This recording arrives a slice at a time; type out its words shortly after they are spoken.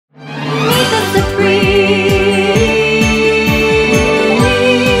the breeze.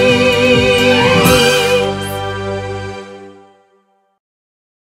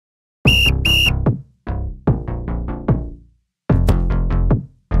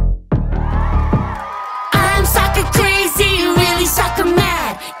 I'm soccer crazy, really soccer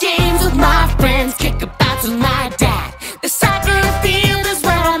mad. Games with my friends, kickabouts with my dad. The soccer field is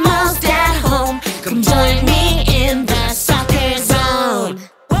where I'm most at home. Come join me in the soccer zone.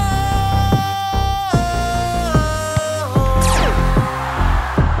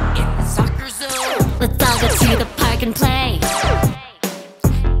 In the soccer zone, let's all go to the park and play.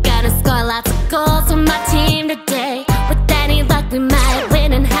 Gonna score lots of goals with my team today. With any luck we might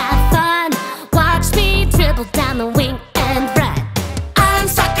win and have fun. Watch me dribble down the wing and run. I'm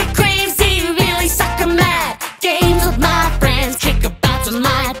soccer crazy, really soccer mad. Games with my friends, kickabouts with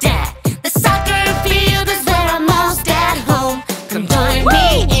my dad. The soccer field is where I'm most at home. Come join me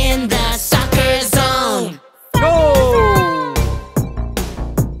in the soccer zone. Go!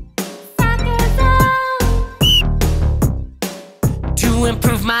 Soccer zone. To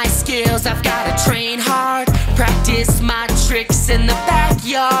improve my skills, I've gotta train hard. Practice my tricks in the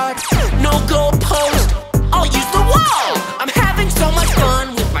backyard. No goal post, I'll use the wall. I'm having so much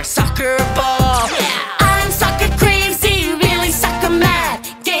fun with my soccer ball. I'm soccer crazy, really soccer mad.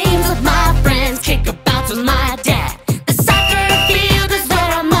 Games with my friends, kickabouts with my dad. The soccer field is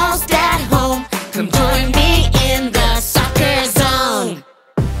where I'm most at home. Come join me in the soccer zone.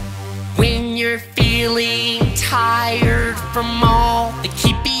 When you're feeling tired from all the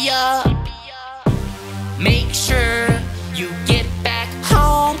keeping up, make sure you get back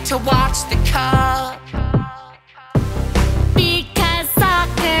home to watch the cup. Because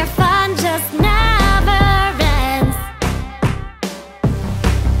soccer fun just never ends.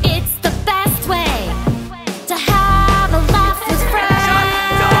 It's the best way to have a laugh with friends.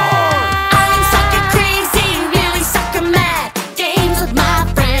 I'm soccer crazy, really soccer mad. Games with my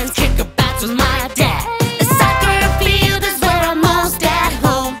friends, kickabouts with my dad. The soccer field is where I'm most at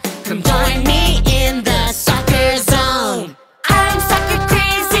home. Come join me in the soccer zone. I'm soccer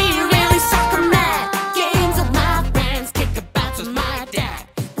crazy, really soccer mad. Games with my friends, kickabouts with my dad.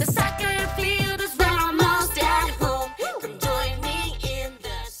 The soccer field is where I'm most at home. Come join me in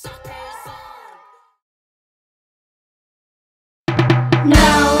the soccer zone.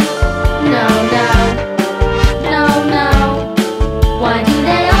 No, no, no, no, no. Why do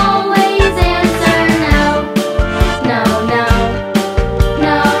they always answer no? No, no,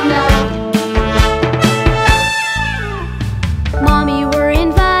 no, no. Mommy, we're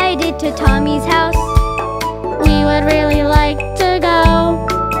invited to Tommy's house. We would really like to go.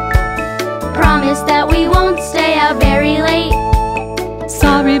 Promise that we won't stay out very late.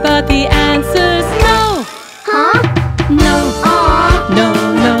 Sorry, but the answer's no. Huh? No, Aw, no,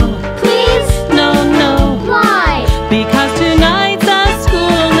 no, please? no, no. Why? Because tonight's a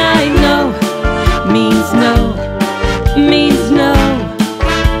school night. No means no, means no.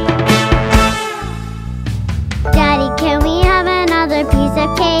 Daddy, can we have another piece of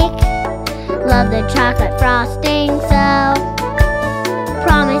cake? Love the chocolate frosting so.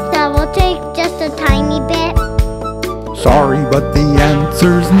 Promise that we'll take just a tiny bit. Sorry, but the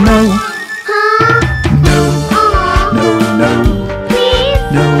answer's no. Huh? No, Aw, no, no, please?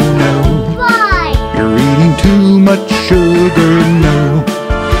 no, no. Why? You're eating too much sugar. No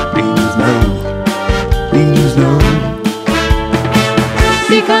means no, means no.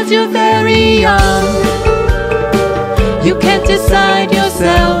 Because you're very young, you can't decide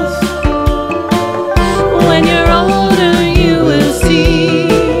yourself. When you're older, you will see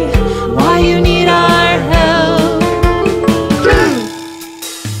why you need our help.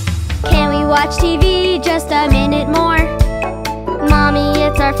 Can we watch TV just a minute more? Mommy,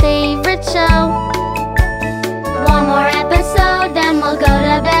 it's our favorite show. One more episode, then we'll go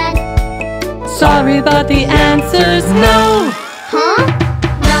to bed. Sorry, but the answer's no. Huh?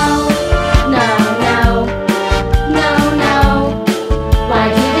 No, no, no, no, no. Why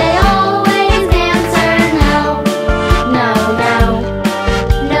do they always answer no? No, no,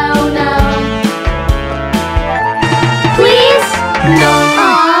 no, no. Please? No.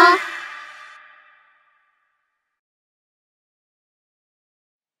 Aw.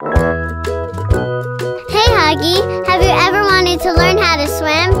 Hey, Huggy, have you ever wanted to learn how to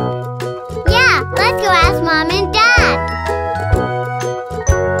swim? Yeah, let's go ask Mom and Dad.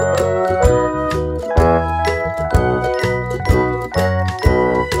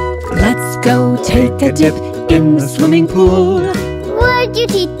 Let's go take a dip in the swimming pool. Would you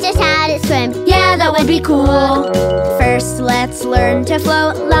teach us how to swim? Yeah, that would be cool. First, let's learn to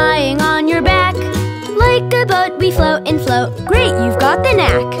float, lying on your back. Like a boat, we float and float. Great, you've got the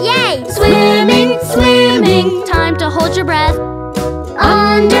knack. Yay! Swimming hold your breath.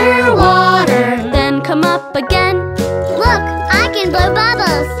 Underwater, then come up again. Look, I can blow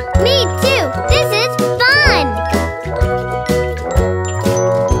bubbles. Me too, this is fun.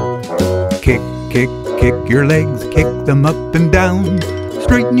 Kick, kick, kick your legs, kick them up and down.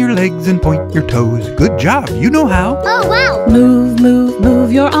 Straighten your legs and point your toes. Good job, you know how. Oh, wow. Move, move,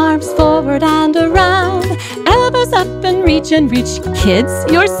 move your arms forward and around. Elbows up and reach, kids,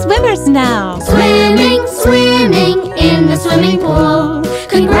 you're swimmers now. Swimming, swimming in the swimming pool.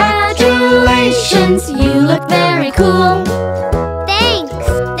 Congratulations, you look very cool. Thanks,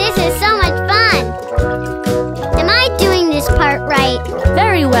 this is so much fun. Am I doing this part right?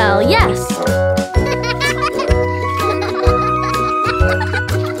 Very well, yes.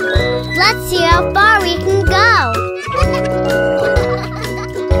 Let's see how far we can go.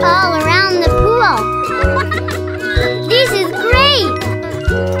 All around the pool. This is great.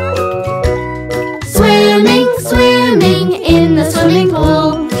 Swimming, swimming in the swimming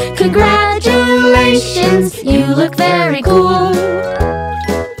pool. Congratulations, you look very cool.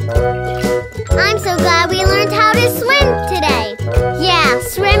 I'm so glad we learned how to swim today. Yeah,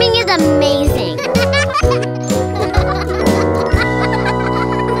 swimming is amazing.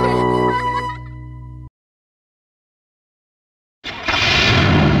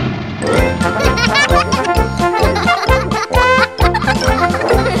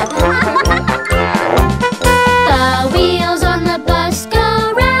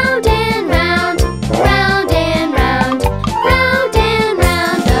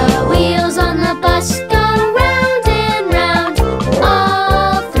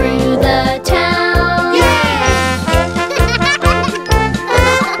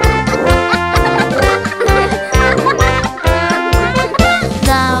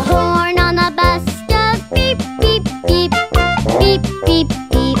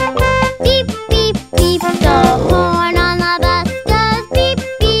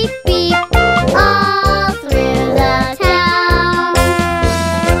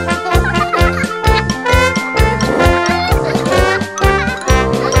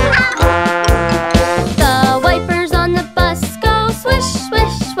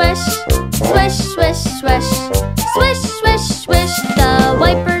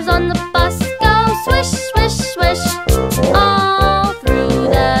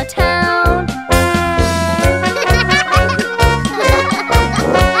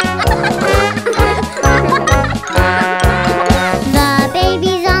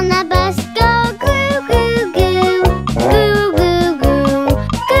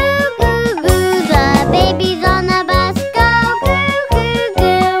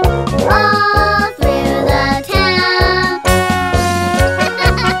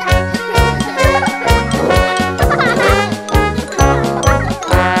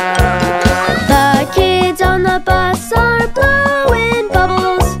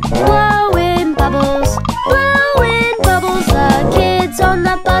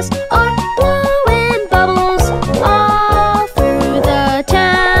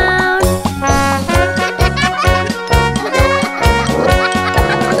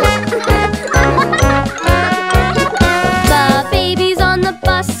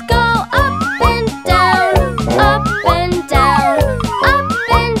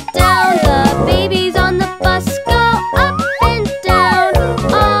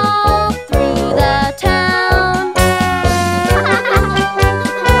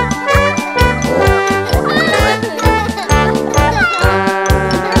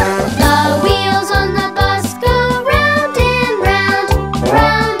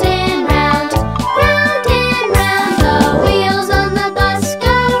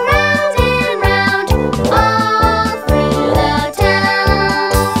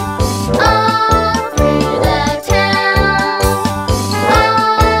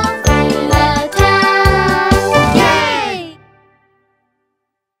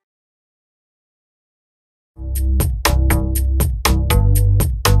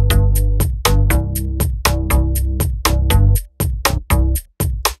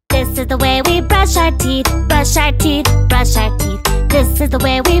 is the way we brush our teeth, brush our teeth, brush our teeth. This is the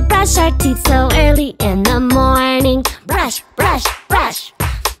way we brush our teeth so early in the morning. Brush, brush, brush,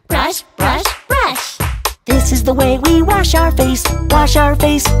 brush, brush, brush. This is the way we wash our face, wash our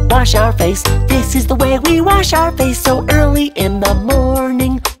face, wash our face. This is the way we wash our face so early in the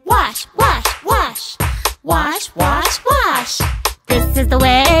morning. Wash, wash, wash, wash, wash, wash. This is the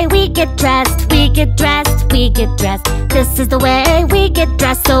way we get dressed, we get dressed, we get dressed. This is the way we get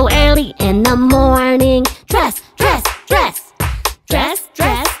dressed so early in the morning. Dress, dress, dress, dress,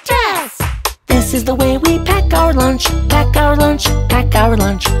 dress, dress. This This is the way we pack our lunch, pack our lunch, pack our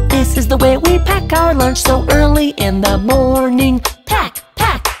lunch. This is the way we pack our lunch so early in the morning. Pack,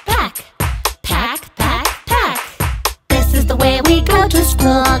 pack, pack, pack, pack, pack. This is the way we go to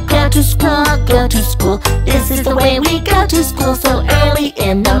school, go to school, go to school. This is the way we go to school so early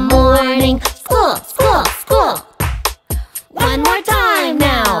in the morning. School, school, school. One more time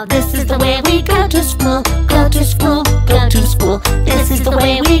now. This is the way we go to school, go to school, go to school. This is the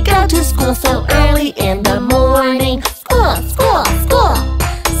way we go to school so early in the morning. School, school, school.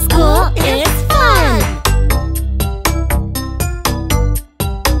 School is fun.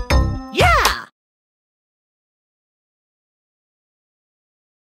 Yeah!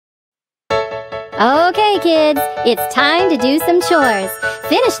 Okay, kids, it's time to do some chores.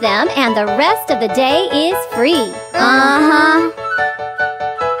 Finish them and the rest of the day is free.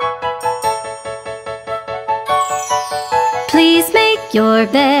 Please make your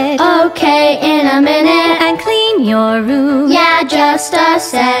bed. Okay, in a minute. And clean your room. Yeah, just a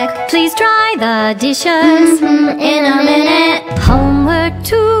sec. Please dry the dishes. In a minute. Homework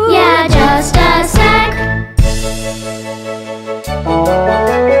too. Yeah, just a sec.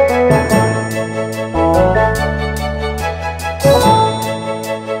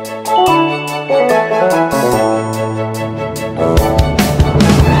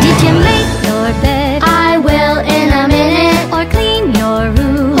 Did you make your bed? I will in a minute. Or clean your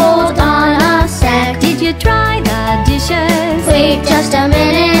room? Hold on a sec. Did you dry the dishes? Wait just a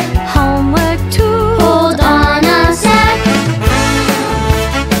minute. Homework too. Hold on a sec.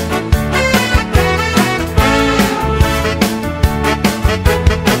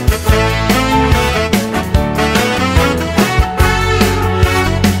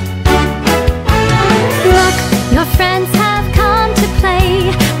 Look, your friends have come to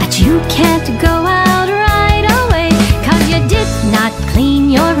play, but you can't go out right away. 'Cause you did not clean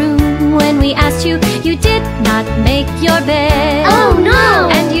your room when we asked you. You did not make your bed. Oh no!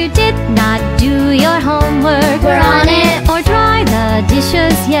 And you did not do your homework. We're on it. Or dry the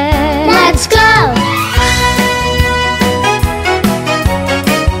dishes yet. Let's go!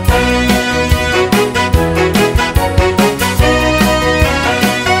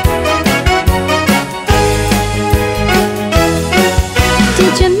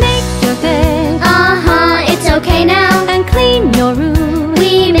 Did you make your bed? It's okay now. And clean your room?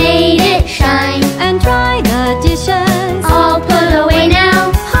 We made it shine. And dry the dishes? All put away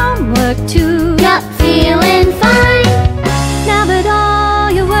now. Homework too? Yup, feeling fine. Now that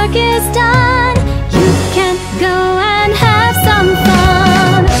all your work is done, you can go and have some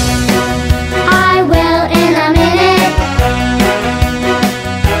fun. I will in a minute.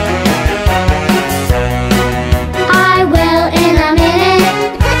 I will in a minute.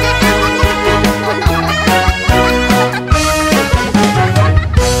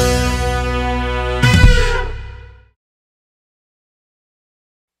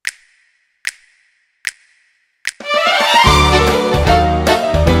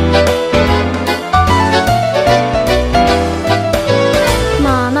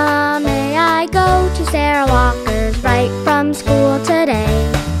 Mama, may I go to Sarah Walker's right from school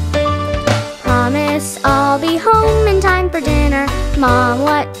today? Promise I'll be home in time for dinner. Mom,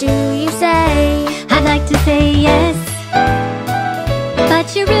 what do you say? I'd like to say yes,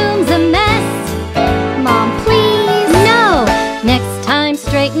 but your room's a mess. Mom, please. No! Next time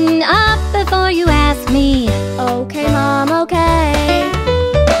straighten up before you ask me. Okay, Mom, okay.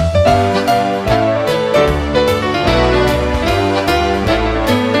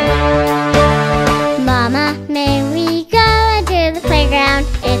 Mama, may we go to the playground?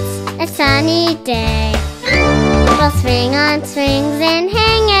 It's a sunny day. We'll swing on swings and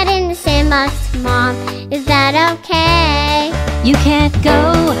hang out in the sandbox. Mom, is that okay? You can't go,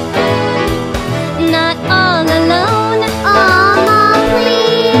 not all alone. Aw, Mom,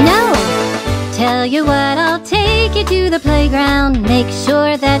 please. No! Tell you what, I'll take you to the playground. Make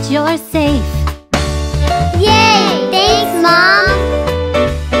sure that you're safe. Yay! Thanks, Mom.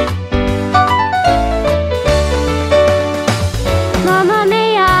 Mama,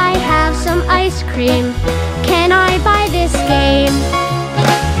 may I have some ice cream? Can I buy this game?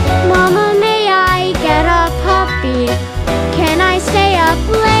 Mama, may I get a puppy? Can I stay up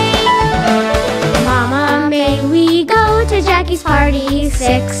late? Mama, may we go to Jackie's party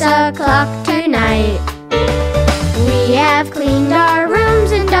 6 o'clock tonight? We have cleaned our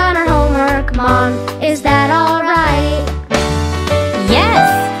rooms and done our homework. Mom, is that all right? Yes!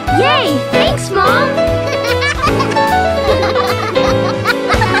 Yay! Thanks, Mom!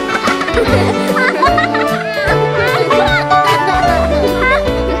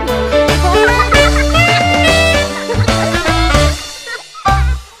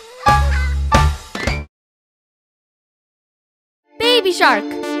 shark.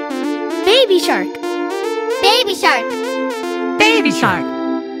 Baby shark. Baby shark. Baby shark.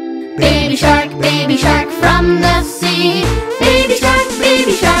 Baby shark from the sea. Baby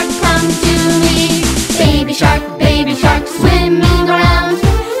shark, come to me. Baby shark, swimming around.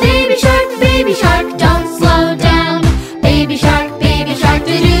 Baby shark, don't slow down. Baby shark,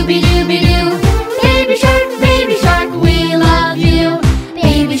 do-dooby-dooby-doo. Baby shark, we love you.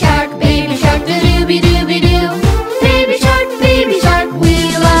 Baby shark, do-dooby-dooby-doo. Baby shark, we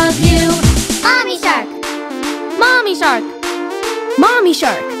love you. Mommy shark. Mommy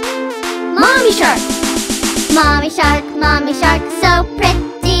shark. Mommy shark. Mommy shark. Mommy shark, so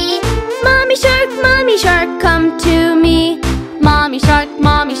pretty. Mommy shark, come to me. Mommy shark,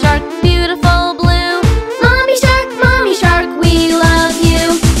 beautiful blue. Mommy shark, we love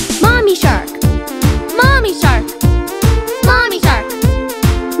you. Mommy shark. Mommy shark. Mommy shark.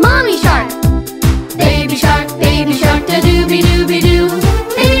 Mommy shark. Baby shark, da-dooby-dooby-doo.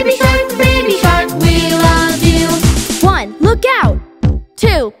 Baby shark, we love you. 1, look out.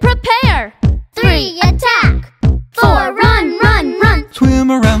 2, prepare. 3, attack. 4, run.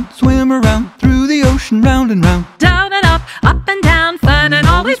 Swim around through the ocean, round and round. Down and down, fun and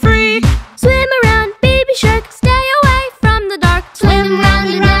always free. Swim around, baby shark, stay away from the dark. Swim round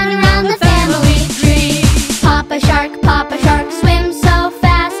and round and round the family tree. Papa shark, swim so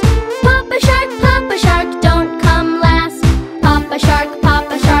fast. Papa shark, don't come last. Papa shark,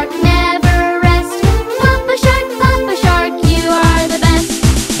 never rest. Papa shark, you are the best.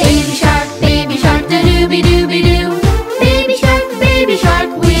 Baby shark, da-dooby-dooby-doo. Baby shark,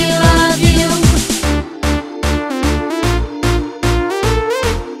 we love you.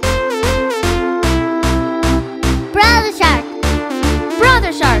 Brother shark.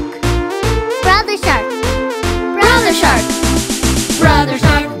 Brother shark. Brother shark. Brother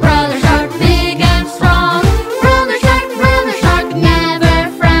shark. Brother shark, big and strong. Brother shark,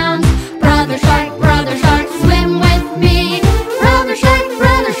 never frowns. Brother shark, swim with me. Brother shark,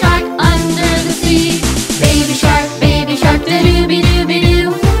 under the sea. Baby shark, da-dooby-dooby-doo.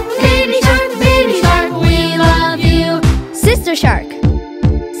 Baby shark, we love you. Sister shark.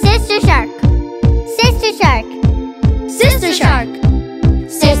 Sister shark. Sister shark.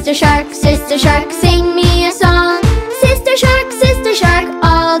 Sister shark. Sister shark, sing me a song. Sister shark,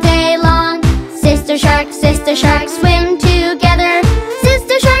 all day long. Sister shark, swim together.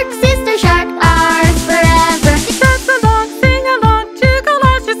 Sister shark, ours forever. Sing along, jiggle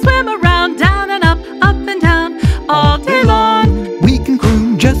as you swim around, down and up and down, all day long. We can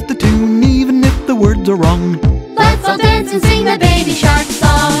croon just the tune, even if the words are wrong. Let's all dance and sing the baby shark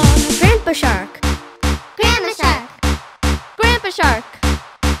song. Grandpa shark. Grandma shark. Grandpa shark.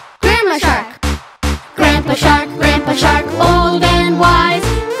 Grandma shark. Grandpa shark, old and wise.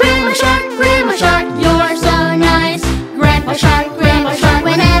 Grandma shark, you're so nice. Grandpa shark,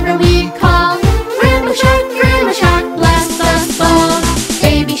 whenever we call. Grandma shark, bless us all.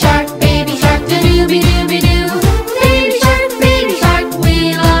 Baby shark, da-dooby-dooby-doo. Baby shark,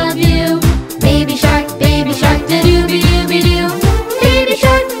 we love you. Baby shark, da-dooby-dooby-doo. Baby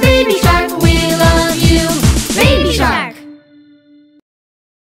shark, we love you. Baby shark.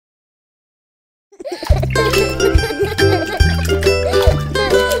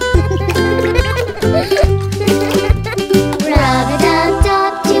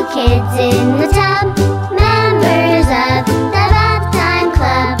 Rub-a-dub-dub, 2 kids in the tub, members of the bath time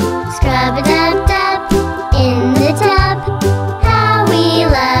club. Scrub-a-dub-dub in the tub, how we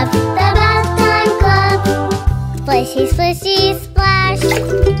love the bath time club. Splishy, splishy, splash,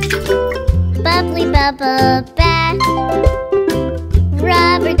 bubbly bubble bath.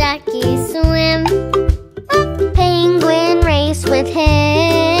 Rubber ducky swim, penguin race with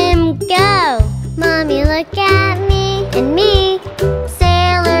him. Go! Mommy, look at me and me,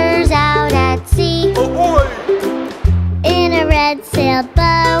 sailors out at sea. In a red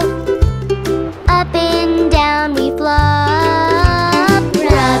sailboat, up and down we flop.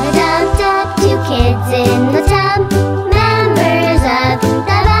 Rub-a-dub-dub, 2 kids in the tub, members of the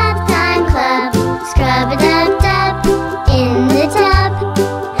bath time club. Scrub-a-dub-dub in the tub,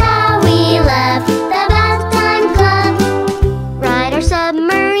 how we love the bath time club. Ride our submarine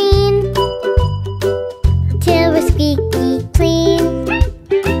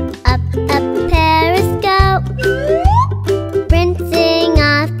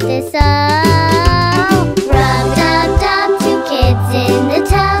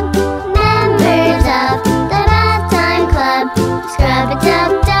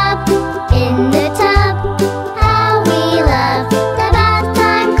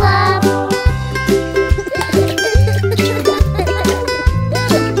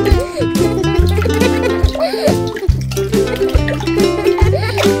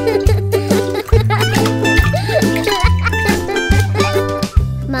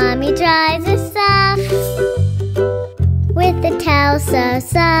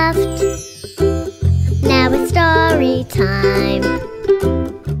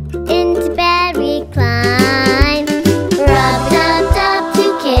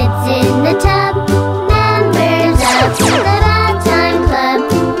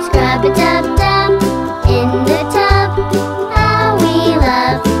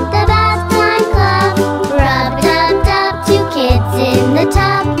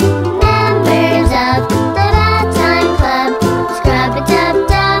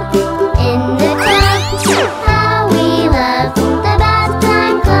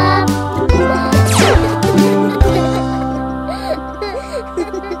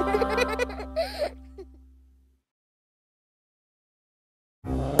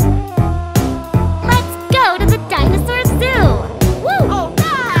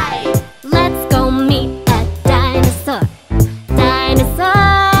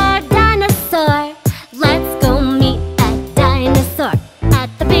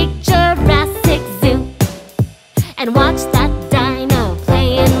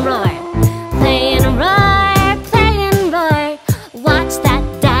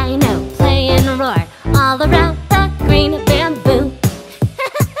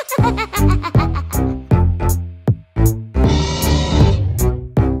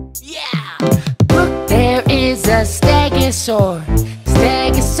a stegosaur.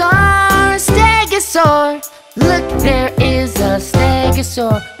 Stegosaur, stegosaur. Look, there is a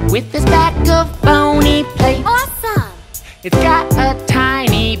stegosaur with his back of bony plates. Awesome! It's got a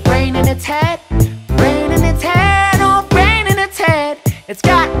tiny brain in its head. Brain in its head, oh, brain in its head. It's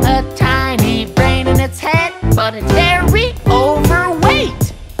got a tiny brain in its head, but it's very overweight.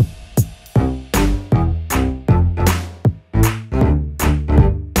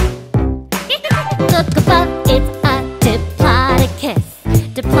 Look above, it's a diplodocus.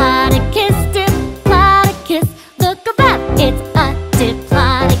 Diplodocus, diplodocus. Look above, it's a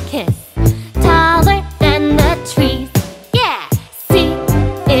diplodocus. Taller than the trees. Yeah, see,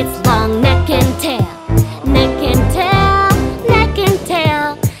 its long neck and tail. Neck and tail, neck and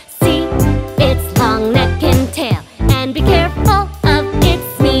tail. See, its long neck and tail. And be careful of its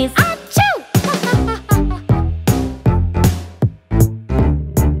sneeze. Achoo!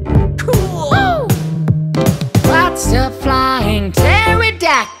 Cool! Lots of flying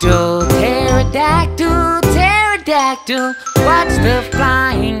pterodactyl. Pterodactyl, pterodactyl. Watch the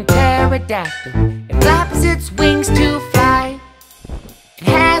flying pterodactyl. It flaps its wings to fly. It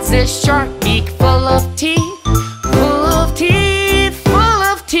has a sharp beak full of teeth. Full of teeth, full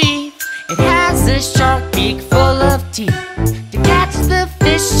of teeth. It has a sharp beak full of teeth to catch the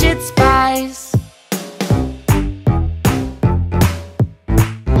fish it spies.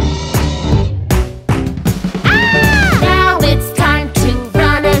 Now it's time to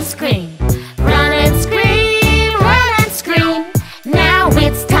run and scream. Run and scream, run and scream. Now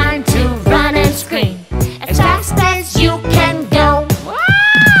it's time to run and scream as fast as you can go.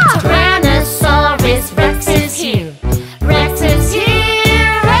 Tyrannosaurus Rex is here. Rex is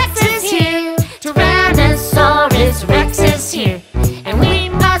here, Rex is here. Tyrannosaurus Rex is here. And we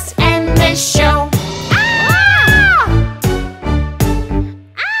must end this show.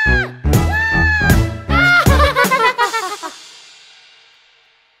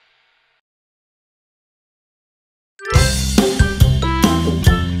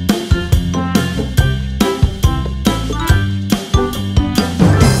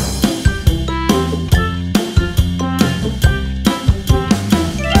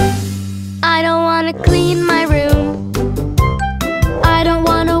 I don't want to clean my room. I don't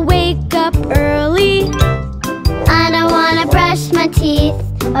want to wake up early. I don't want to brush my teeth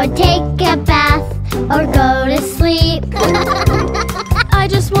or take a bath or go to sleep. I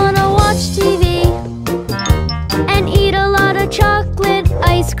just want to watch TV and eat a lot of chocolate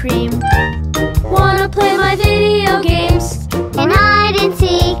ice cream. Want to play my video games and hide and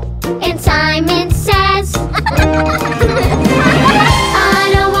seek, and Simon Says. I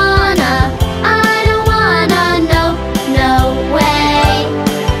don't wanna, no, no way.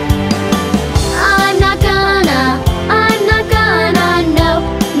 I'm not gonna, no,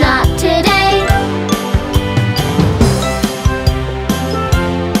 not today.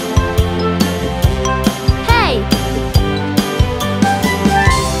 Hey!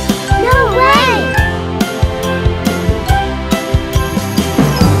 No way!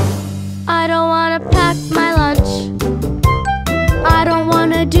 I don't wanna pack my lunch. I don't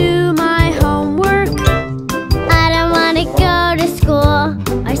wanna do my homework. I don't wanna go to school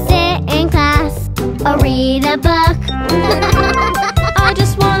or sit in class or read a book. I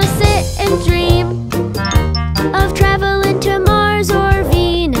just wanna sit and dream of traveling to Mars or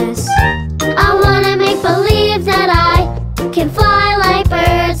Venus. I wanna make believe that I can fly like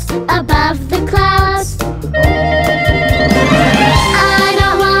birds above the clouds. I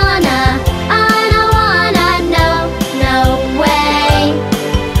don't wanna, no, no way.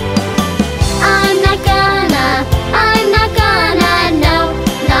 I'm not gonna, no,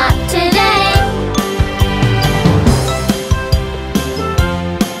 not today.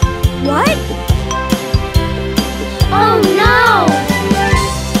 What? Oh no!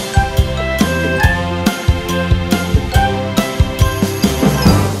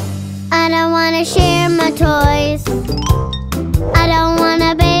 I don't wanna share my toys. I don't want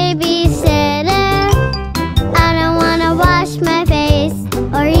a babysitter. I don't wanna wash my face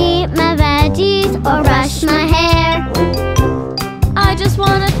or eat my veggies or brush my hair. I just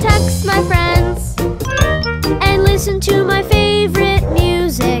wanna text my friends and listen to my favorite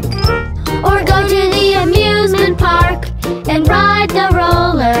music, or go to the amusement park and ride the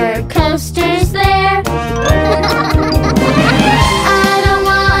roller coasters there. I don't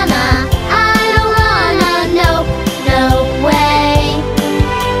wanna, no, no way.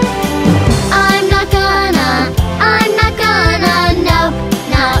 I'm not gonna, no,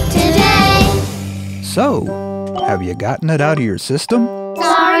 not today. So, have you gotten it out of your system?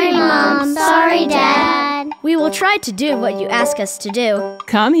 Sorry, Mom. Sorry, Dad. We will try to do what you ask us to do.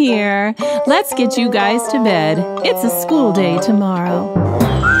 Come here. Let's get you guys to bed. It's a school day tomorrow.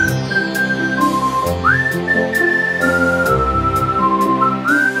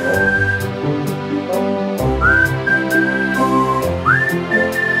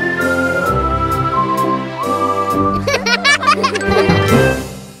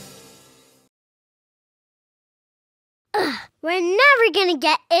 We're never gonna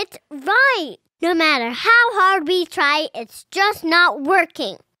get it right. No matter how hard we try, it's just not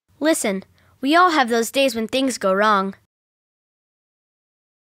working. Listen, we all have those days when things go wrong.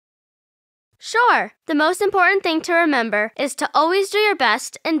 Sure, the most important thing to remember is to always do your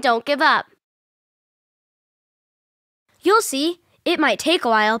best and don't give up. You'll see, it might take a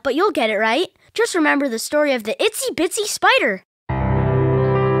while, but you'll get it right. Just remember the story of the itsy bitsy spider.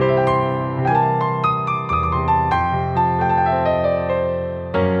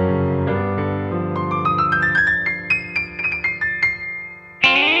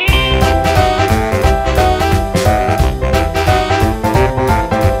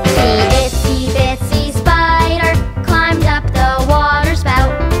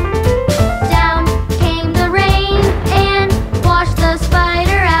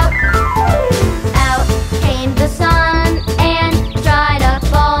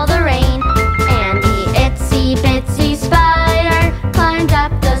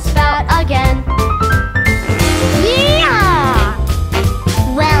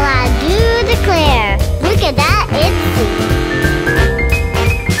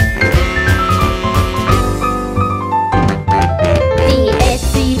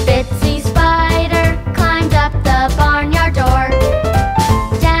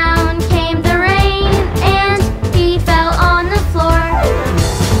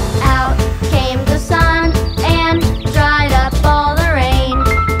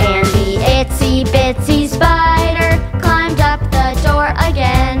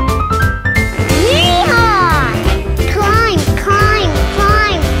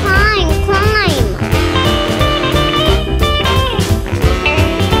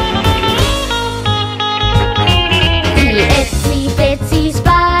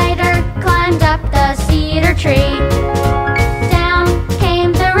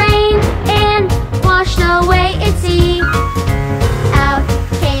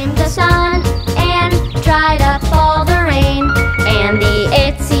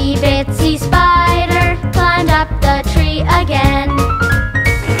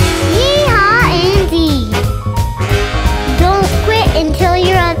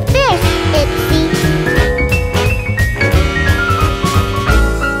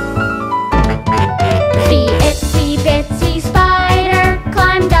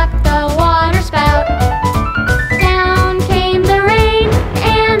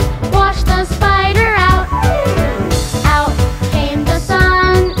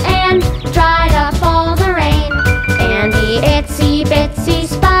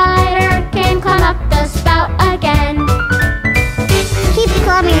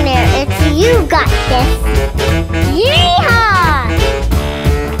 You got this. Yeehaw!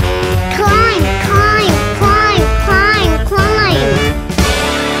 Climb, climb, climb, climb, climb.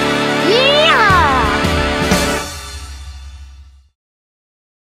 Yeehaw!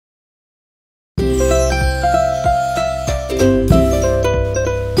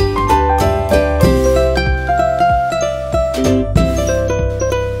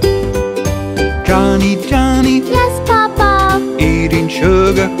 Johnny, Johnny, Yes, Papa. eating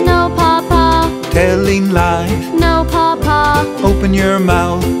sugar, No, Papa. telling lies. No, Papa. Open your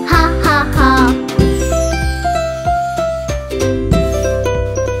mouth. Ha ha ha.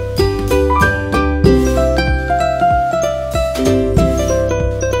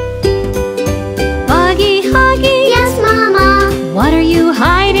 Huggy, Huggy. Yes, Mama. What are you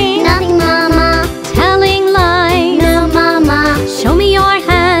hiding? Nothing, Mama. Telling lies. No, Mama. Show me your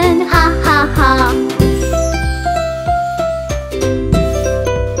hand. Ha ha ha.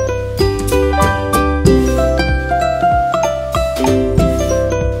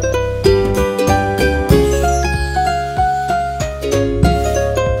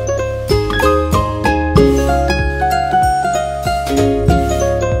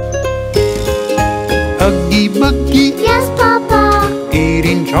 Huggy Buggy, Yes, Papa.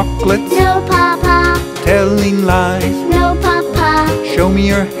 eating chocolates, No, Papa. telling lies. No, Papa. Show me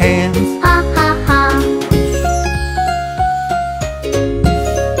your hands. Ha ha ha.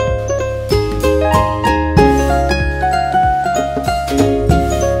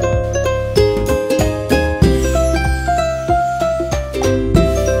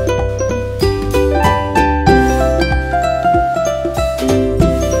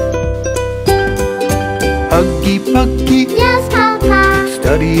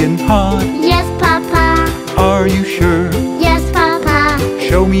 naughty and hot? Yes, Papa. Are you sure? Yes, Papa.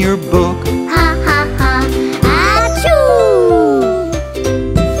 Show me your book. Ha ha ha. Achoo!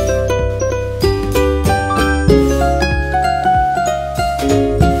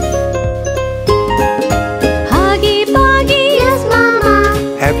 Huggy Buggy. Yes, Mama.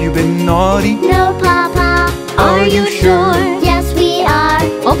 Have you been naughty? No, Papa. Are you sure? Yes, we are.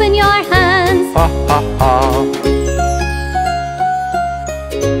 Open your hands. Ha ha ha.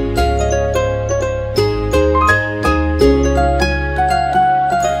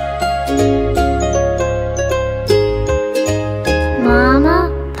 Mama,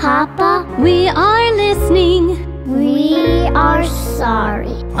 Papa, We are listening. we are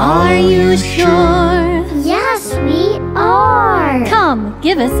sorry. Are you sure? Yes, we are. Come,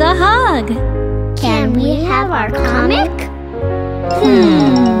 give us a hug. Can we have our comic?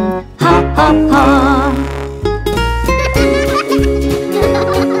 Ha ha ha.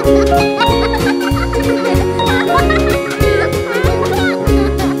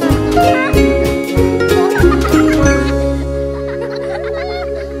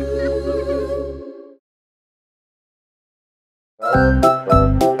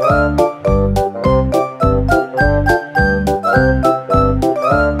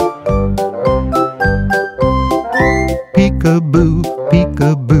 Peekaboo,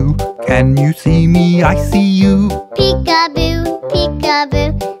 peekaboo, can you see me? I see you. Peekaboo,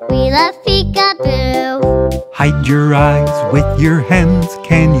 peekaboo, we love peekaboo. Hide your eyes with your hands,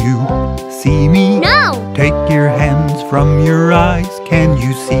 can you see me? No! Take your hands from your eyes, can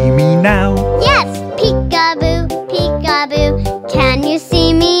you see me now? Yes! Peekaboo, peekaboo, can you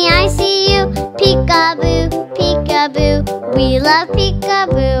see me? I see you. Peekaboo, peekaboo, we love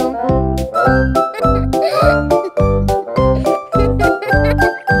peekaboo.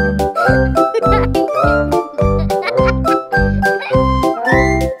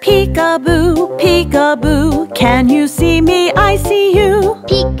 Peekaboo, peekaboo, can you see me? I see you.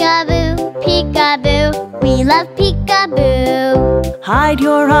 Peekaboo, peekaboo, we love peekaboo. Hide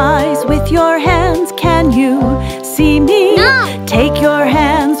your eyes with your hands, can you see me? No! Take your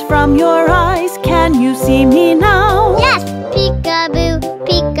hands from your eyes, can you see me now? Yes! Peekaboo,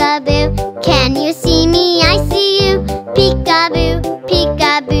 peekaboo, can you see me? I see you. Peekaboo,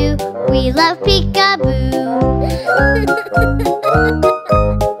 peekaboo, we love peekaboo.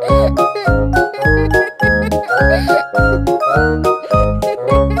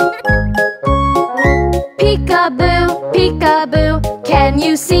 Peekaboo, peekaboo, can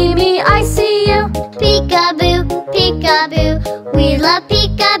you see me? I see you. Peekaboo, peekaboo, we love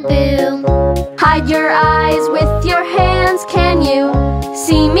peekaboo. Hide your eyes with your hands, can you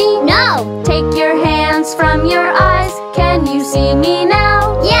see me? No! Take your hands from your eyes, can you see me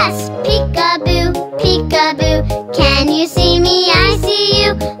now? Yes! Peekaboo, peekaboo, can you see me? I see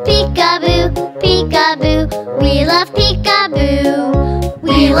you. Peekaboo, peekaboo, we love peekaboo.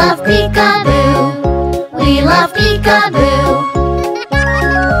 We love peekaboo. We love peekaboo.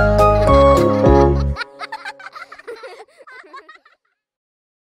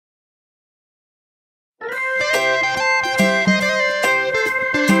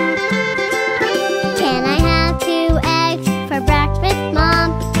 Can I have 2 eggs for breakfast, Mom?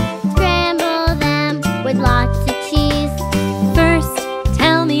 Scramble them with lots of cheese. First,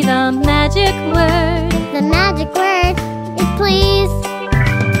 tell me the magic word. The magic word is please.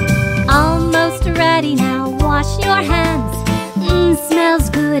 Almost ready now, wash your hands. Smells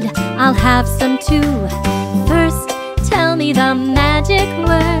good, I'll have some too. First, tell me the magic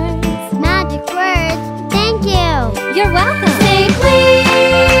words. Magic words, thank you. You're welcome. Say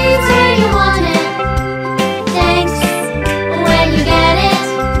please when you want it. Thanks when you get it.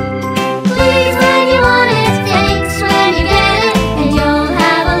 Please when you want it. Thanks when you get it. And you'll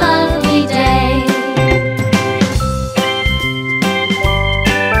have a lovely day.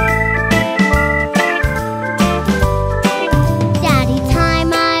 Daddy, tie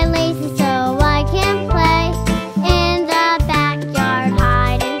my laces so I can play in the backyard,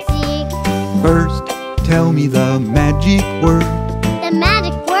 hide and seek. First, tell me the magic word. The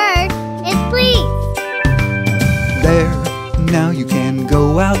magic word is please. There, now you can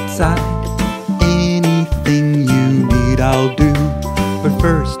go outside. Anything you need, I'll do. But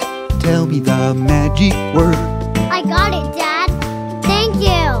first, tell me the magic word. I got it, Dad. Thank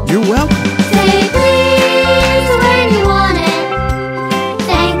you. You're welcome. Say please when you want it.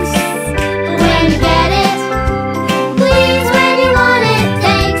 Thanks when you get it. Please when you want it.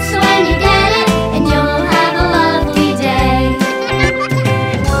 Thanks when you get it. And you'll have a lovely day.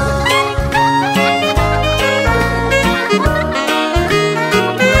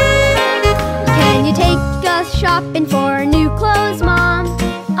 Can you take us shopping for new clothes, Mom?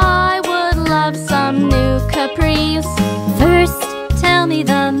 surprise. First, tell me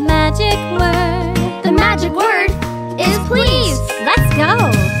the magic word. The magic word is please. Let's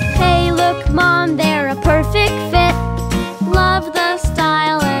go. Hey, look, Mom, they're a perfect fit. Love the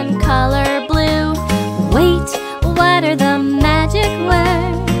style and color blue. Wait, what are the magic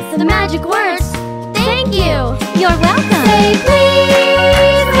words? The magic words. Thank you. You're welcome. Say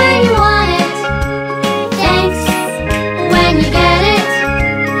please when you want it. Thanks when you get it.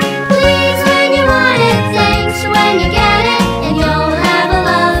 Please when you want it. Thanks when you get it. And you'll have a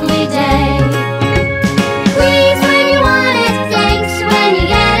lovely day. Please when you want it. Thanks when you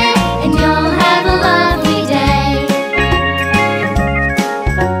get it. And you'll have a lovely day.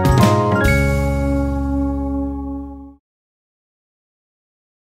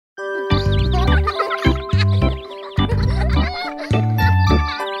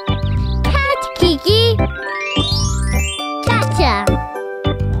 Cat Kiki. Gotcha.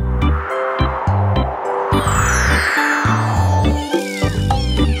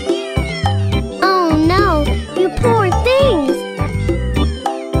 Oh no, you poor things.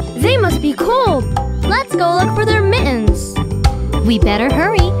 They must be cold. Let's go look for their mittens. We better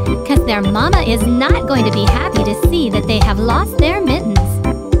hurry, because their mama is not going to be happy to see that they have lost their mittens.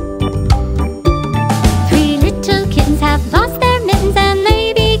 3 little kittens have lost their mittens and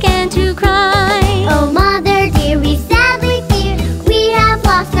they began to cry. Oh mother dear, we sadly fear we have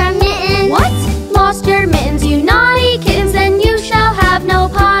lost our mittens. What? Lost your mittens, you naughty kittens, and you shall have no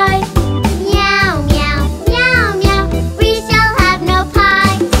pie. Meow, meow, meow, meow, we shall have no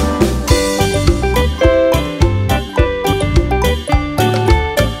pie.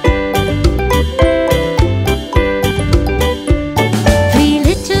 3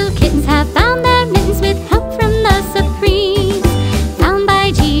 little kittens have found their mittens with help from the Supremes. Found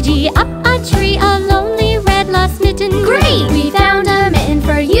by Gigi up a tree, a lonely red lost mitten. Great! We found a mitten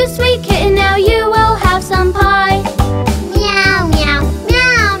for you, sweet kitten. Now you will have some pie. Meow, meow,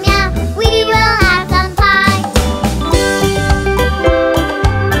 meow, meow, we will have some pie.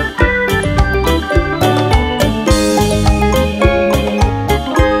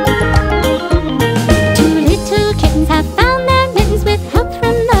 2 little kittens have found their mittens with help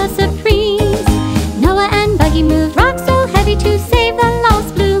from the Supremes. Noah and Buggy moved rocks so heavy to save the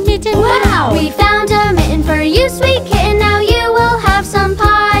lost blue mitten. Wow! We found a mitten for you, sweet kitten. Now you will have some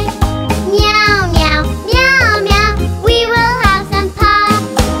pie. Meow, meow, meow, meow, we will have some pie.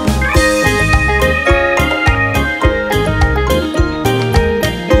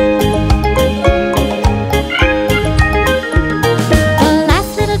 The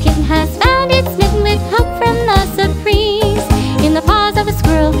last little kitten has found its mitten with help from the Supremes. In the paws of a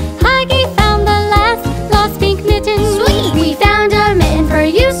squirrel, Huggy found the last lost pink mitten. Sweet! We found a mitten for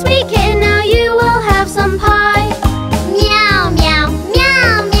you, sweet kitten. Now you will have some pie. Meow, meow,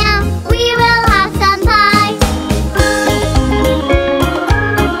 meow, meow, we will have some pie.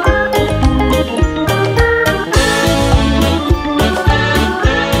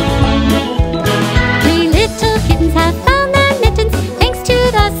 3 little kittens have found their mittens thanks to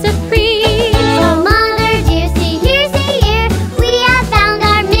the Supremes. Oh mother dear, see here, we have found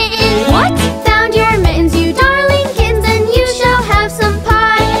our mittens. What? Found your mittens, you darling kittens, and you shall have some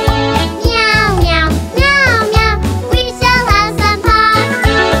pie. Meow, meow, meow, meow, we shall have some pie.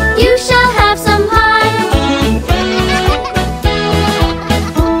 You shall have some pie.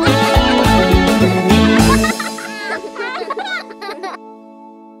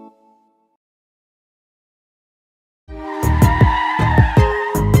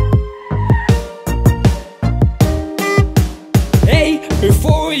 Hey,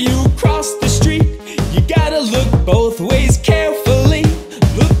 before you cross the street, you gotta look both ways carefully.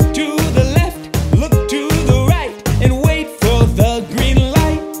 Look to the left, look to the right, and wait for the green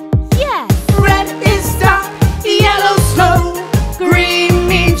light. Yes! Red is stop, yellow slow, green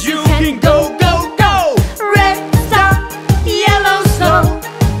means you can go, go, go. Red stop, yellow slow,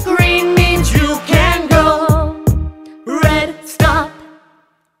 green means you can go. Red stop,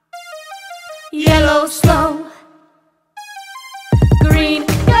 yellow slow, green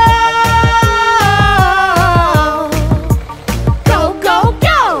go. Go, go,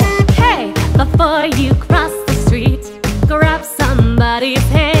 go! Hey, before you cross the street, grab somebody's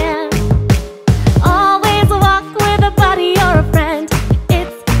hand. Always walk with a buddy or a friend.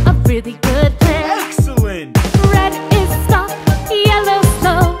 It's a really good plan. Excellent. Red is stop, yellow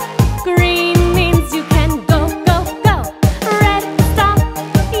slow, green means you can go, go, go. Red stop,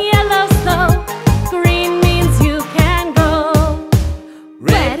 yellow slow, green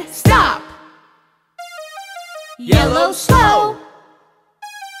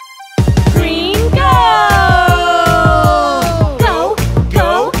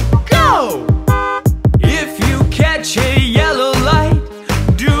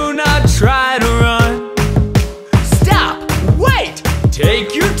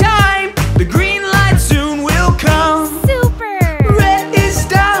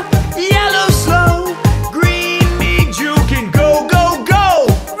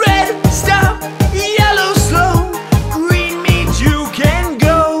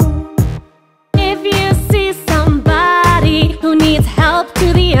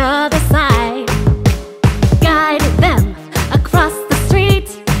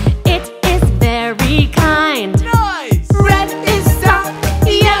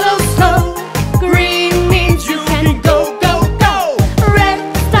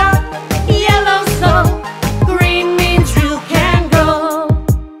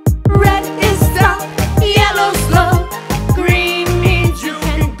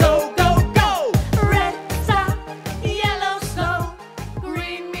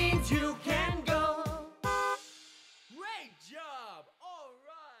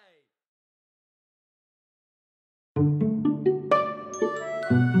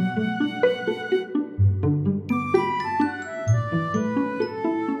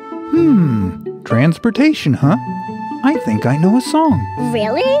Transportation, huh? I think I know a song.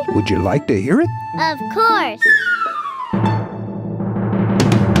 Really? Would you like to hear it? Of course.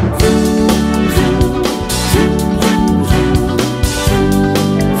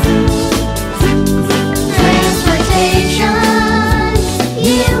 Transportation,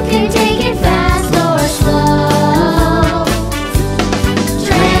 you can take it fast or slow.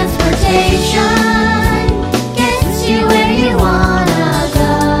 Transportation gets you where you wanna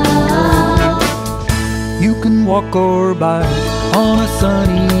go. You can walk or bike on a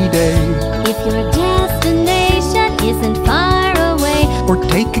sunny day, If your destination isn't far away, or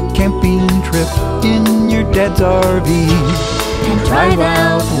take a camping trip in your dad's RV and drive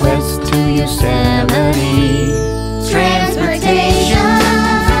out west to Yosemite. Transportation,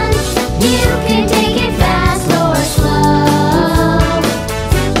 you can take it fast or slow.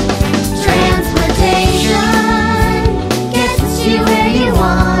 Transportation gets you where you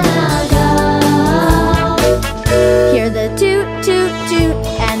wanna go. Hear the toot toot toot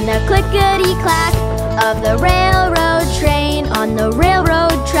and the clickety clack of the railroad train on the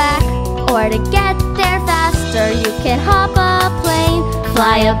railroad track. Or to get there faster, you can hop a plane,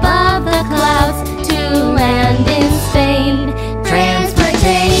 fly above the clouds to land in Spain.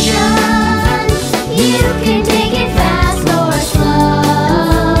 Transportation, you can take it fast or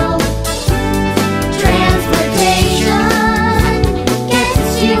slow. Transportation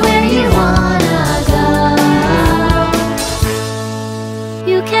gets you where you wanna go.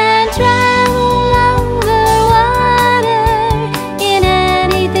 You can travel over water in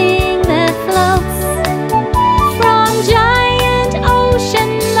anything that floats, from giant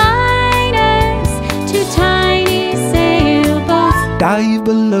ocean liners to tiny sailboats. dive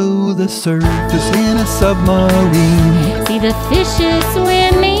below the surface in a submarine. See the fishes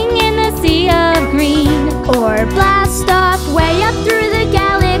swimming in the sea of green, Or blast off way up through the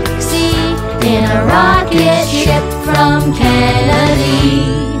galaxy in a rocket ship from Kennedy.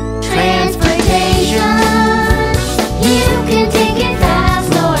 Transportation, you can take it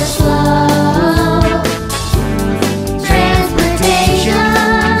fast or slow. Transportation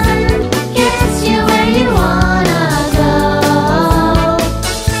gets you where you wanna go.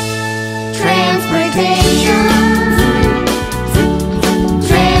 Transportation,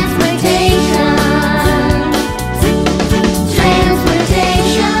 transportation,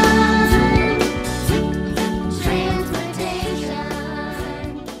 transportation, transportation.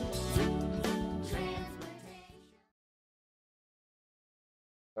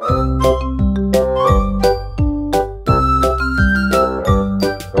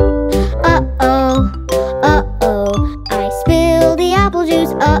 Uh-oh, I spilled the apple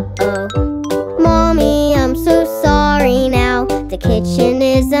juice, uh-oh. Mommy, I'm so sorry now, the kitchen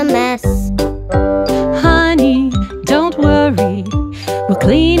is a mess. Honey, don't worry, we'll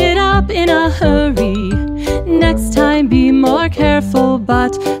clean it up in a hurry. Next time be more careful,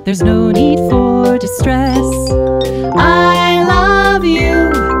 but there's no need for distress. I love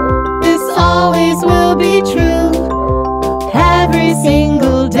you, this always will be true. Every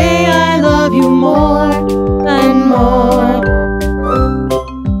single day I love you more and more.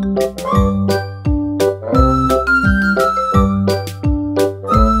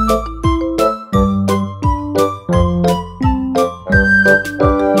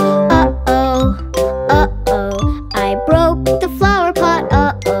 Uh-oh, I broke the flower pot,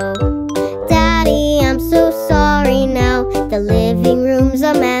 uh-oh. Daddy, I'm so sorry now, the living room's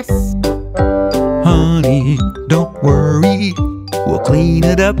a mess. Honey, don't worry, we'll clean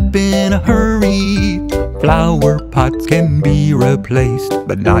it up in a hurry. Flower pots can be replaced,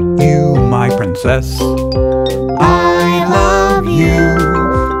 but not you, my princess. I love you,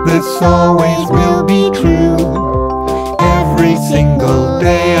 this always will be true. Every single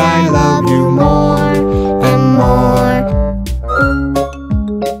day I love you more and more.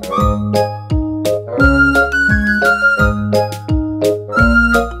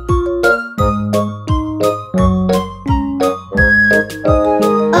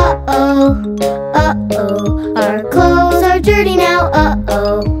 Uh-oh, our clothes are dirty now,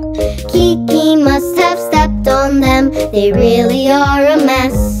 uh-oh. Kiki must have stepped on them, they really are a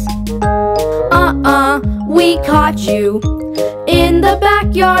mess. We caught you. In the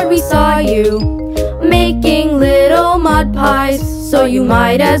backyard we saw you making little mud pies, so you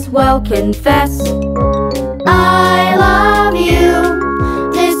might as well confess. I love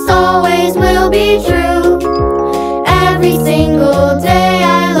you, this always will be true. Every single day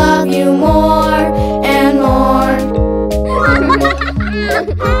I love you more and more.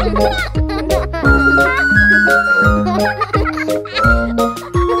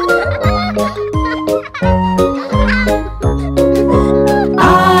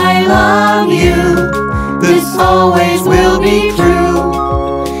 I always will be true.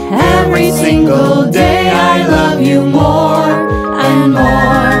 Every single day I love you more and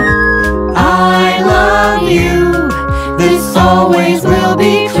more. I love you, this always will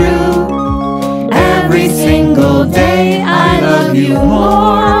be true. Every single day I love you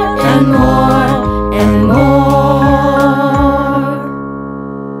more and more and more.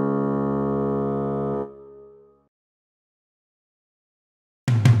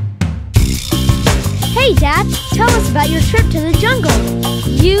 Hey, Dad, tell us about your trip to the jungle.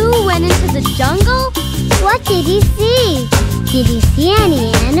 You went into the jungle? What did you see? Did you see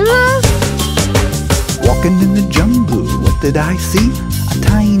any animals? Walking in the jungle, what did I see? A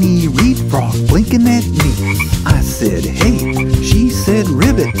tiny reed frog blinking at me. I said, hey, she said,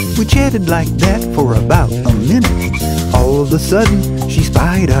 ribbit. We chatted like that for about a minute. All of a sudden, she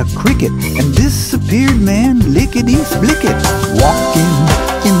spied a cricket and disappeared, man, lickety-splicket. Walking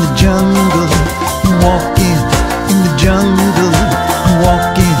in the jungle, walking in the jungle,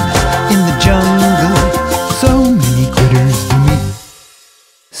 walking in the jungle. So many critters to meet.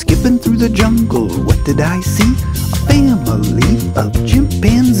 Skipping through the jungle, what did I see? A family of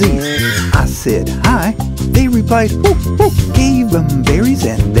chimpanzees. I said hi, they replied whoop whoop. Gave them berries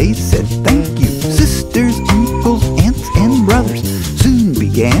and they said thank you. Sisters, uncles, aunts and brothers soon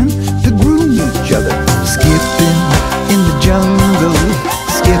began to groom each other. Skipping in the jungle,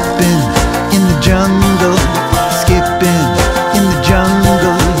 skipping in the jungle, skipping in the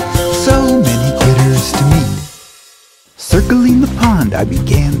jungle. So many critters to meet. Circling the pond, I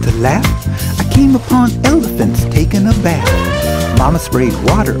began to laugh. I came upon elephants taking a bath. Mama sprayed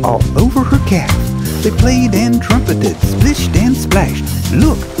water all over her calf. They played and trumpeted, splished and splashed.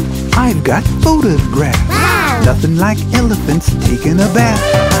 Look, I've got photographs. Wow! Nothing like elephants taking a bath.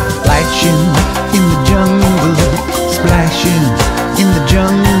 Splashing in the jungle, splashing in the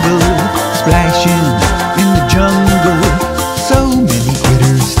jungle, splashing in the jungle. So many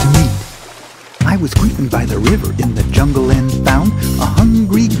critters to meet. I was creeping by the river in the jungle and found a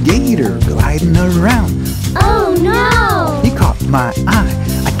hungry gator gliding around. Oh no! He caught my eye.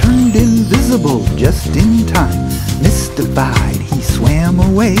 I turned invisible just in time. Mystified, he swam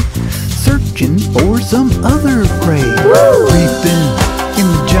away, searching for some other prey. Creeping in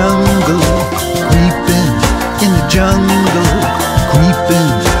the jungle, creeping in the jungle, creeping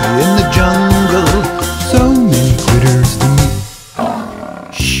in the jungle. So many critters to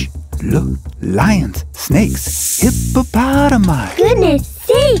meet. Shh, look, lions, snakes, hippopotami. Goodness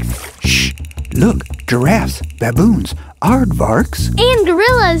sakes! Shh, look, giraffes, baboons, aardvarks. And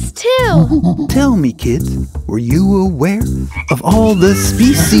gorillas, too. Tell me, kids, were you aware of all the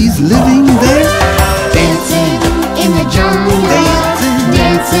species living there? Dancing in the jungle, Dancing,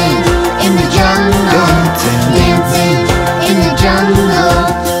 dancing in the jungle, dancing in the jungle.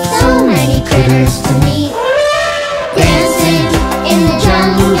 So many critters to meet. Dancing in the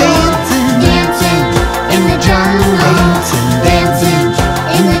jungle, dancing in the jungle, dancing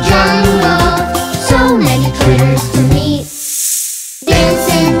in the jungle. So many critters to meet.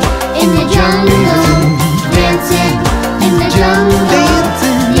 Dancing in the jungle, dancing in the jungle,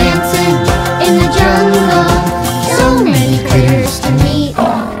 dancing in the jungle. So many critters to meet.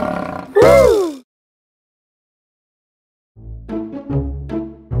 Woo!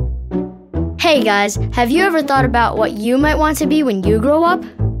 Hey guys, have you ever thought about what you might want to be when you grow up?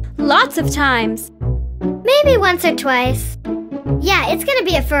 Lots of times. Maybe once or twice. Yeah, it's gonna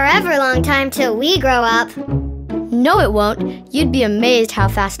be a forever long time till we grow up. No, it won't. You'd be amazed how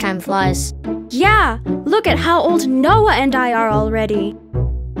fast time flies. Yeah, look at how old Noah and I are already.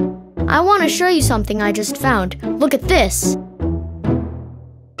 I want to show you something I just found. Look at this.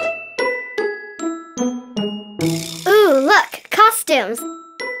 Ooh, look, costumes.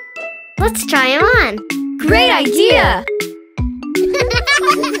 Let's try them on. Great idea!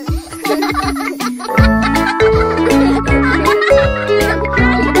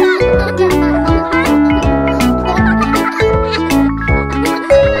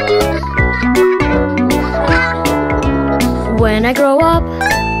 When I grow up,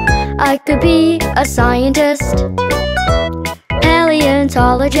 I could be a scientist,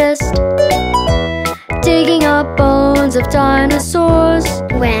 paleontologist, digging up bones of dinosaurs.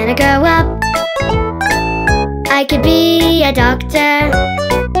 When I grow up, I could be a doctor,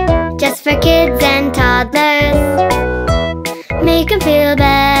 just for kids and toddlers. Make them feel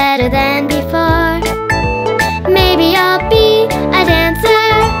better than before. Maybe I'll be a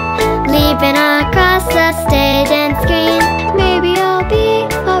dancer, leaping across the stage and screen. Maybe I'll be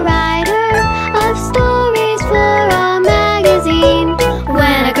a writer of stories for a magazine.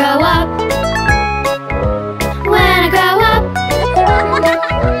 When I grow up, when I grow up.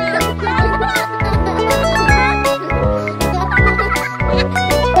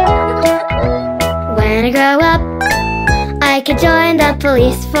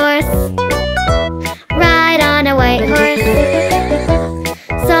 police force. Ride on a white horse.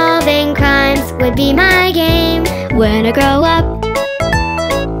 Solving crimes would be my game. When I grow up,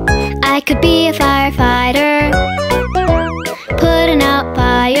 I could be a firefighter, putting out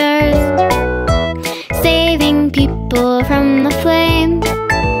fires, saving people from the flames.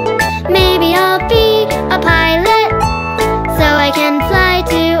 Maybe I'll be a pilot, so I can fly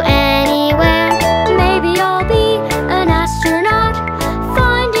to anywhere. Maybe I'll be an astronaut,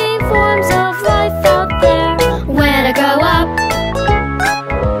 finding forms of life out there. When I grow up,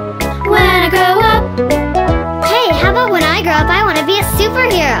 when I grow up. Hey, how about when I grow up I want to be a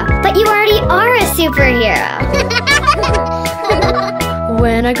superhero? But you already are a superhero.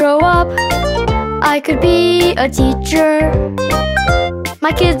 When I grow up, I could be a teacher.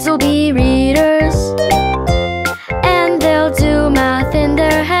 My kids will be readers, and they'll do math in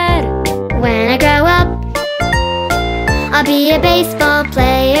their head. When I grow up, I'll be a baseball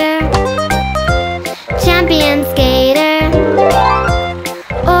player, champion skater,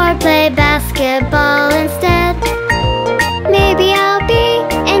 or play basketball instead. Maybe I'll be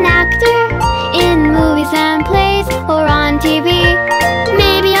an actor in movies and plays or on TV.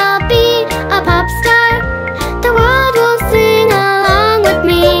 Maybe I'll be a pop star. The world will sing along with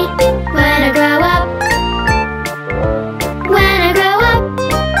me. When I grow up, when I grow up.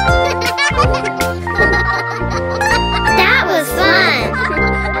 That was fun.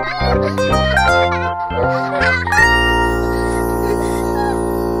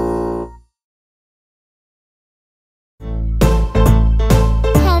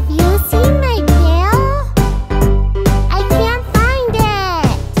 Have you seen my tail? I can't find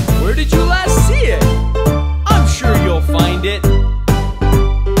it. Where did you last see it? I'm sure you'll find it.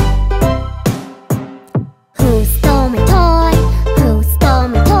 Who stole my toy? Who stole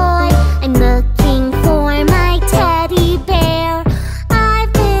my toy? I'm looking for my teddy bear.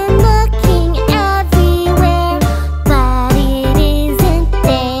 I've been looking everywhere, but it isn't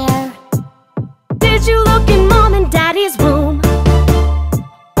there. Did you look in Mom and Daddy's room?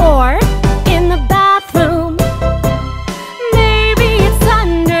 Or in the bathroom? Maybe it's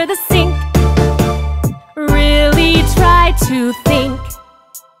under the sink. Really try to think.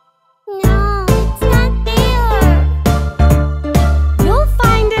 No, it's not there. You'll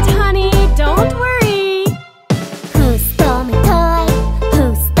find it, honey, don't worry. Who stole my toy? Who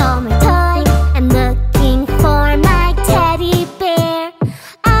stole my toy? I'm looking for my teddy bear.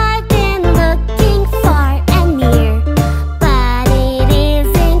 I've been looking far and near, but it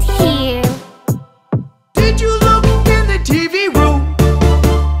isn't here. Did you look in the TV room?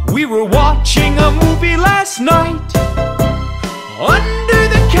 We were watching a movie last night. Under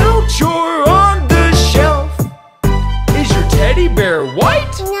the couch or on the shelf. Is your teddy bear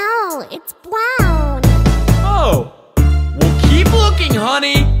white? No, it's brown. Oh, well keep looking,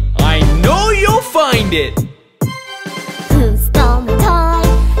 honey. I know you'll find it. Who stole my toy?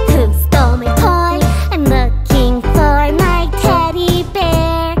 Who stole my toy? I'm looking for my teddy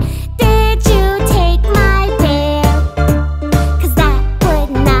bear. Did you take my bear? 'Cause that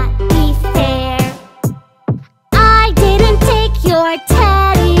would not be fair. I didn't take your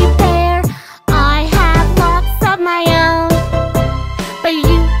teddy bear. I have lots of my own. But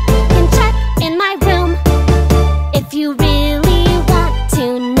you can check in my room if you really want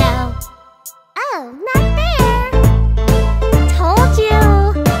to know. Oh, not there. Told you.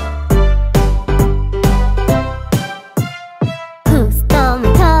 Who stole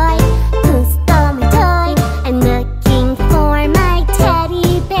my toy? Who stole my toy? I'm looking for my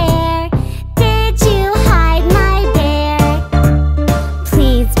teddy bear. Did you hide my bear?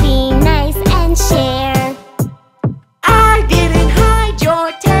 Please be nice and share. I didn't hide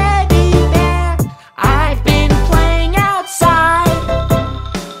your teddy bear. I've been playing outside.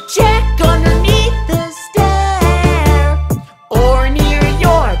 Check underneath the stair or near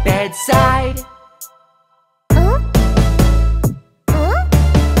your bedside.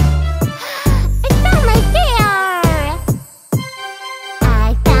 I found my bear!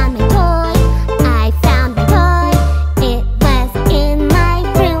 I found my toy. I found my toy. It was in my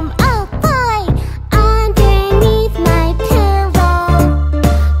room. Oh boy! Underneath my pillow.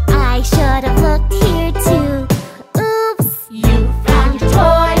 I should have looked here too. Oops! You found your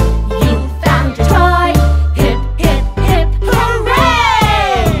toy. You found your toy. Hip, hip, hip,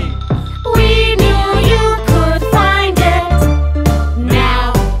 hooray! We knew you could find it.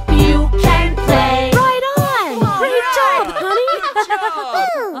 Now you can play. Right on! Great job, honey!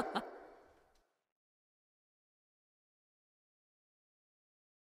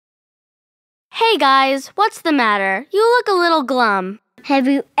 Hey guys, what's the matter? You look a little glum. Have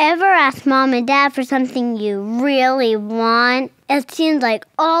you ever asked Mom and Dad for something you really want? It seems like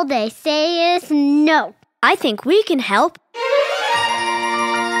all they say is no. I think we can help.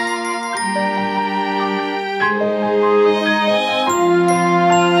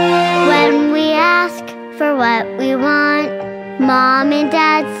 When we ask for what we want, Mom and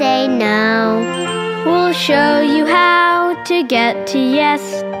Dad say no. We'll show you how to get to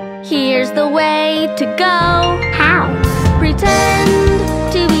yes. Here's the way to go. How? Pretend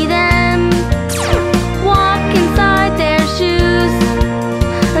to be them. Walk inside their shoes.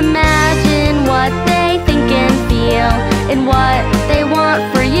 Imagine what they think and feel and what they want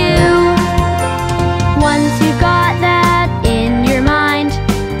for you. Once you got that in your mind,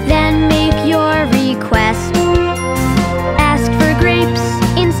 then make your request. Ask for grapes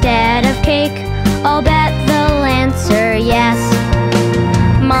instead of cake. I'll bet they'll answer yes.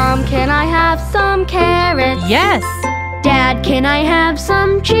 Mom, can I have some carrots? Yes. Dad, can I have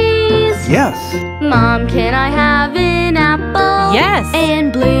some cheese? Yes. Mom, can I have an apple? Yes.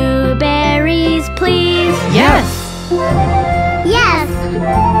 And blueberries, please? Yes. Yes!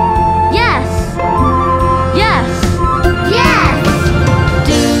 Yes. Yes. Yes!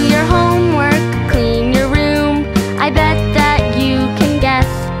 Do your homework, clean your room. I bet that you can guess.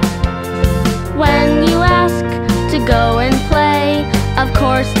 When you ask to go and play, of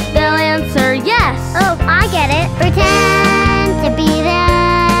course they'll answer yes. Oh, I get it. Pretend to be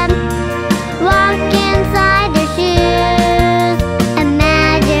them. Walk inside their shoes.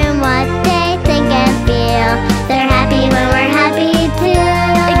 Imagine what they think and feel. They're happy when we're happy too.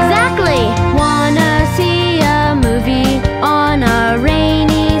 Exactly. Wanna see a movie on a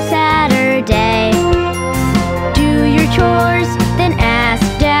rainy Saturday? Do your chores, then ask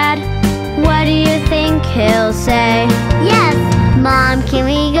Dad. What do you think he'll say? Yes! Mom, can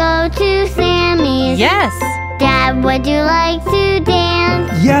we go to Sammy's? Yes. Dad, would you like to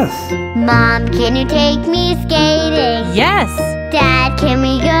dance? Yes. Mom, can you take me skating? Yes. Dad, can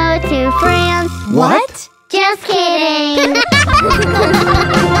we go to France? What? Just kidding!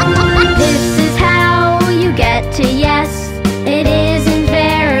 This is how you get to yes. It isn't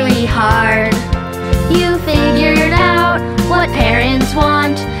very hard. You figured out what parents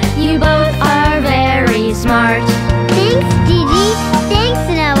want.